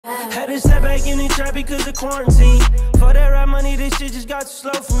Had to step back in the trap because of quarantine. For that rap money, this shit just got too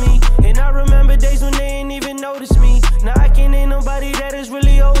slow for me. And I remember days when they ain't even notice me. Now I can't name nobody that is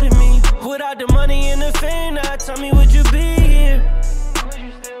really older than me. Without the money and the fame, now tell me would you be here?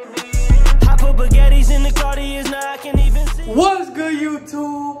 I put baguettes in the Cartiers, now I can't even see. What's good,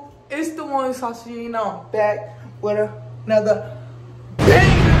 YouTube? It's the one SauceyJay. Now I'm back with another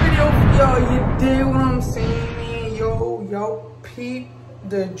banger video for y'all. You dig what I'm saying, man? Yo, peep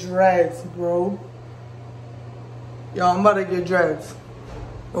the dreads, bro. Yo, I'm about to get dreads.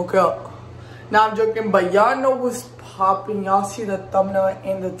 Okay. Now I'm joking, but y'all know what's popping. Y'all see the thumbnail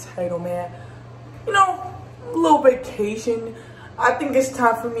and the title, man. You know, a little vacation. I think it's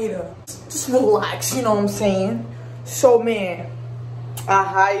time for me to just relax, you know what I'm saying? So, man, I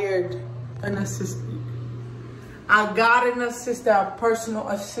hired an assistant. I got an assistant, a personal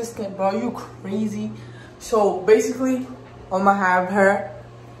assistant, bro. You crazy? So, basically, I'm gonna have her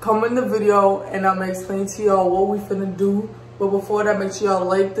come in the video and I'm gonna explain to y'all what we finna do. But before that, make sure y'all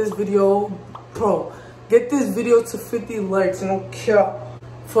like this video. Bro, get this video to 50 likes and don't care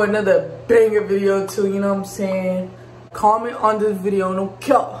for another banger video too, you know what I'm saying? Comment on this video, no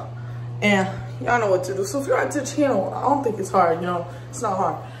care. And y'all know what to do. So if you're into the channel, I don't think it's hard, you know, it's not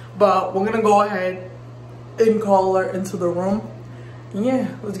hard. But we're gonna go ahead and call her into the room. And yeah,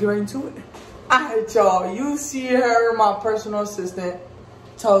 let's get right into it. Alright, y'all, you see her, my personal assistant.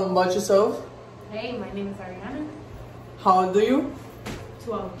 Tell them about yourself. Hey, my name is Ariana. How old are you?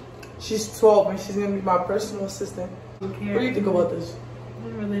 12. She's 12 and she's gonna be my personal assistant. What do you think about this? I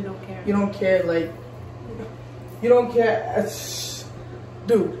really don't care. You don't care, like, you don't care.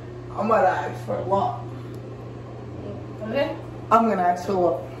 Dude, I'm about to ask for a lot. Okay. I'm gonna ask for a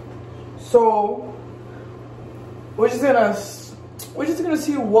lot. So, we're just gonna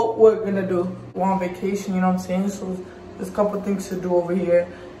see what we're gonna do. We're on vacation, you know what I'm saying? So there's a couple things to do over here.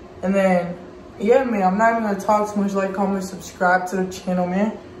 And then, yeah, man, I'm not even gonna talk too much. Like, comment, subscribe to the channel,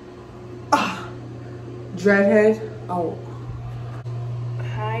 man. Dreadhead. Oh.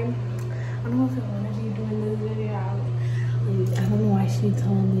 Hi. I don't know if I wanted you doing this video. I don't know why she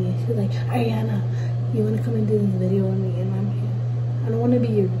told me. She was like, Ariana, you want to come and do this video with me? And I'm here. I don't want to be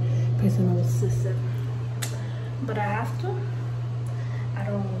your personal assistant. But I have to. I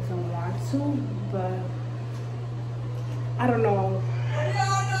don't even want to, but I don't know.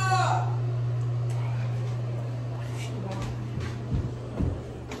 Ariana!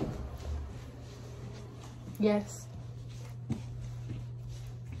 Yes.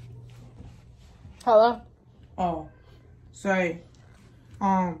 Hello? Oh, sorry.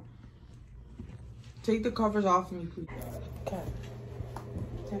 Take the covers off me, please. Okay.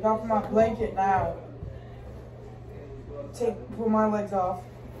 Take off my blanket now. Put my legs off.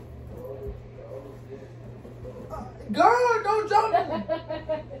 Girl, don't jump!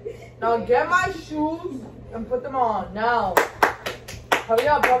 Now get my shoes and put them on, now. Hurry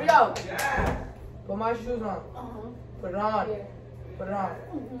up, hurry up. Yeah. Put my shoes on. Put it on. Yeah. Put it on.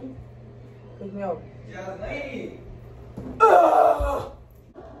 Pick me up. Yeah, lady.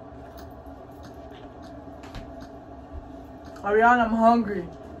 Ariana, I'm hungry.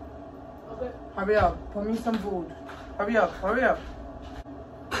 Okay. Hurry up. Put me some food. Hurry up. Hurry up.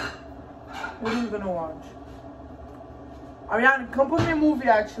 What are you gonna watch? Ariana, come put me a movie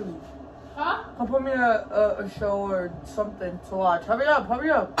actually. Huh? Come put me a show or something to watch. Hurry up. Hurry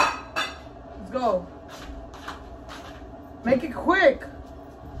up. Let's go. Make it quick.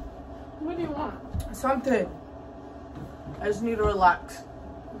 What do you want? Something. I just need to relax.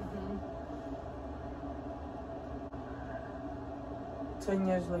 10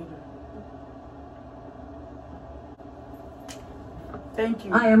 years later. Thank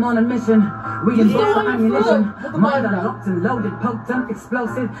you. I am on a mission. Reinforce the ammunition. More than locked and loaded, potent,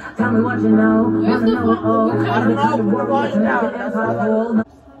 explosive. Tell me what you know. Wanna know it all. I don't know. Put the volume down.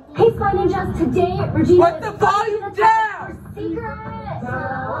 Hey, Spy Ninjas, today Regina. Put the volume down! Secret!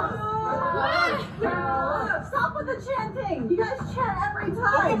 Stop with the chanting! You guys chant every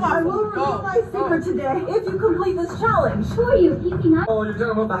time! I will reveal my secret today if you complete this challenge. Who are you, keeping up? Oh, you're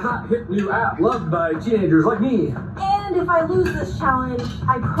talking about the hot, hip new app loved by teenagers like me. And if I lose this challenge,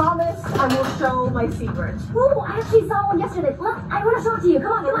 I promise I will show my secret. Ooh, I actually saw one yesterday. Look, I want to show it to you.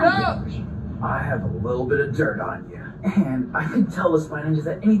 Come on, come on. I have a little bit of dirt on you. And I can tell the Spy Ninjas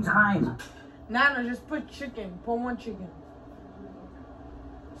at any time. Nana, just put chicken. Put one chicken.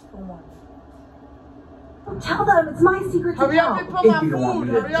 Just put one. Don't tell them, it's my secret to Hurry up tell. and put my If you don't want food.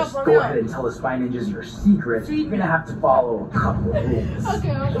 me to Hurry up, just hurry go up. ahead and tell the Spy Ninjas your secret, Feed you're me. gonna have to follow a couple of rules.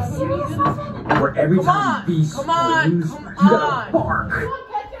 Okay, okay. Serious, Where every Come time on, you feast come or on, lose, come you gotta on. bark.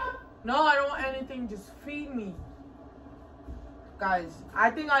 No, I don't want anything. Just feed me. Guys,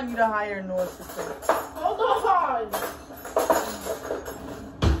 I think I need to hire a new assistant. Hold on.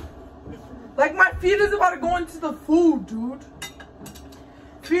 Like, my feet is about to go into the food, dude.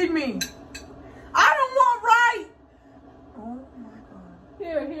 Feed me. I don't want right. Oh my god.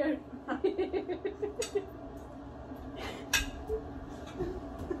 Here.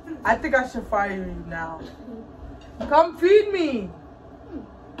 I think I should fire you now. Come feed me.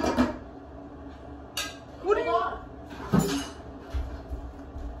 What do you?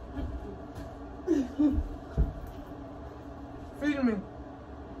 Feed me.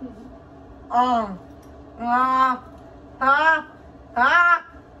 I'm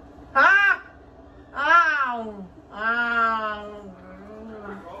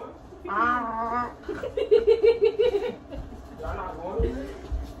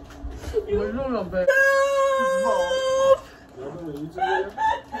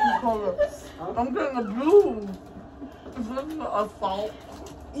getting abused. It's not an assault.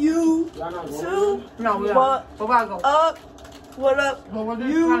 You two, No, what up? What up? You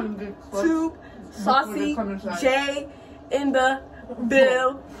YouTube, SauceyJay in the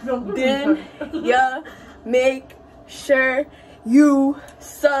building. Yeah, make sure you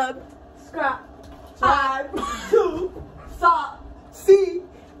subscribe to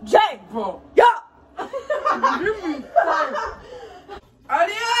SauceyJay. Bro. Yeah. Give me fire.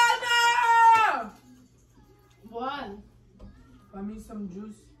 Ariana! One. Buy me some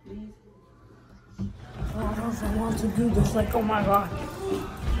juice, please. I don't know if I want to do this. Like, oh my god.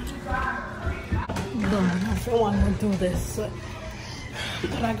 No, I don't want to do this.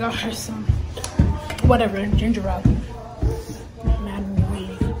 But I got her some, whatever, ginger ale. Mad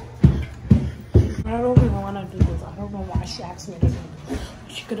weed. I don't even want to do this. I don't know why she asked me to do this.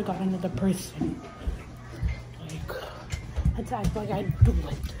 She could have got another person. Like, I act like I do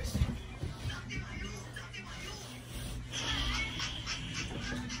like this.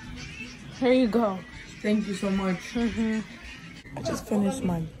 Here you go. Thank you so much. I just finished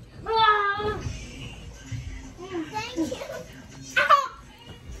mine. Thank you.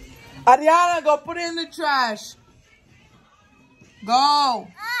 Ariana, go put it in the trash. Go. I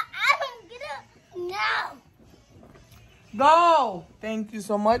don't get it now. Go. Thank you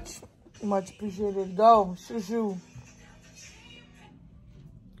so much. Much appreciated. Go. Shoo.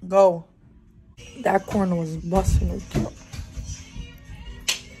 Go. That corner was busting it.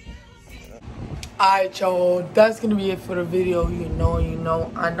 Alright, y'all, that's gonna be it for the video. You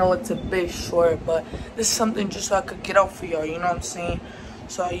know, I know it's a bit short, but this is something just so I could get out for y'all, you know what I'm saying?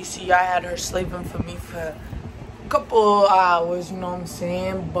 So you see, I had her slaving for me for a couple hours, you know what I'm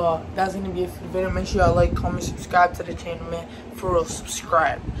saying? But that's gonna be it for the video. Make sure y'all like, comment, subscribe to the channel, man. For real,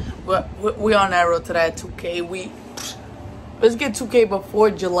 subscribe. We on that road to that 2K. Let's get 2K before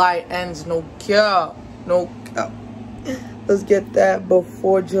July ends. No cap. Let's get that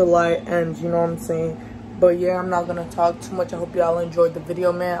before July ends, you know what I'm saying? But yeah, I'm not gonna talk too much. I hope y'all enjoyed the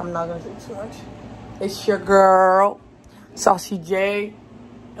video, man. I'm not gonna say too much. It's your girl, SauceyJay,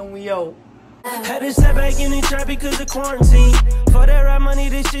 and we out. Had to step back in the trap because of quarantine. For that rap money,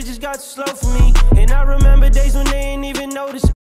 this shit just got too slow for me. And I remember days when they ain't even noticed.